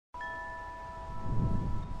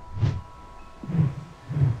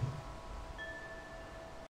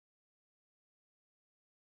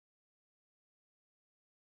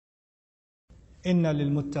Inna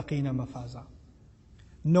lilmuttaqina mafaza.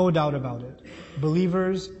 No doubt about it.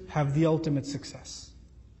 Believers have the ultimate success.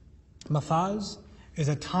 Mafaz is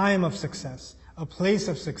a time of success, a place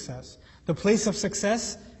of success. The place of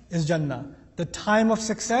success is Jannah. The time of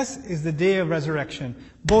success is the day of resurrection.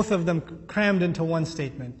 Both of them crammed into one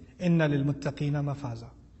statement. Inna lilmuttaqina mafaza.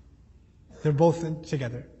 They're both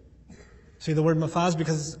together. See the word mafaz,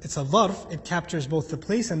 because it's a dharf, it captures both the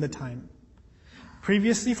place and the time.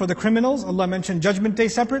 Previously, for the criminals, Allah mentioned Judgment Day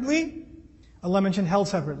separately. Allah mentioned hell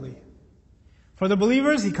separately. For the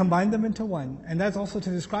believers, He combined them into one. And that's also to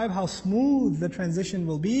describe how smooth the transition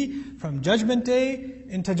will be from Judgment Day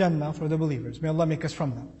into Jannah for the believers. May Allah make us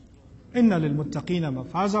from them. Inna lilmuttaqina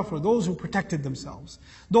mafaza, for those who protected themselves,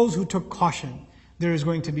 those who took caution, there is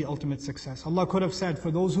going to be ultimate success. Allah could have said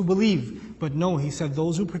for those who believe, but no, He said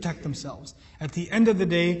those who protect themselves. At the end of the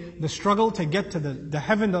day, the struggle to get to the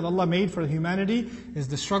heaven that Allah made for humanity is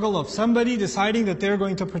the struggle of somebody deciding that they're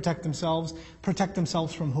going to protect themselves. Protect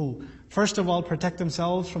themselves from who? First of all, protect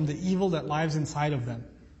themselves from the evil that lies inside of them.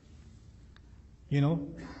 You know,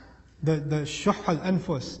 the shuh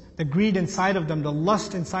al-anfus, the greed inside of them, the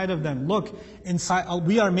lust inside of them. Look, inside,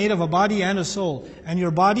 we are made of a body and a soul, and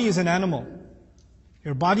your body is an animal.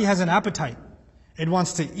 Your body has an appetite. It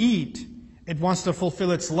wants to eat. It wants to fulfill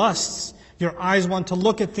its lusts. Your eyes want to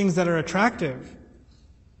look at things that are attractive.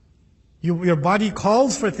 Your body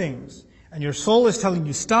calls for things. And your soul is telling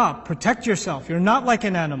you, stop, protect yourself. You're not like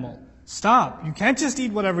an animal. Stop. You can't just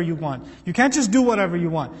eat whatever you want. You can't just do whatever you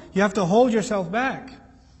want. You have to hold yourself back.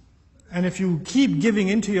 And if you keep giving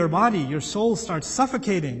into your body, your soul starts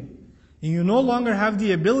suffocating. And you no longer have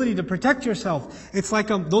the ability to protect yourself. It's like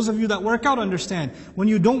those of you that work out understand. When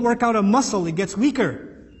you don't work out a muscle, it gets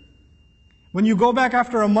weaker. When you go back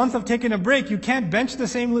after a month of taking a break, you can't bench the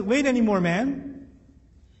same weight anymore, man.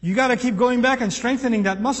 You got to keep going back and strengthening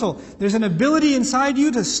that muscle. There's an ability inside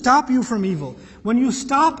you to stop you from evil. When you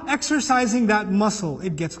stop exercising that muscle,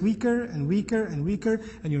 it gets weaker and weaker and weaker,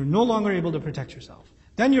 and you're no longer able to protect yourself.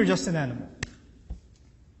 Then you're just an animal.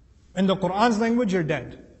 In the Qur'an's language, you're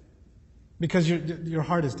dead. Because your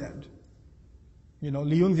heart is dead. You know,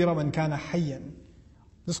 لِيُنذِرَ مَنْ كَانَ حَيًّا.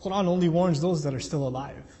 This Qur'an only warns those that are still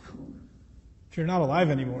alive. If you're not alive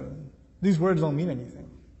anymore, then these words don't mean anything.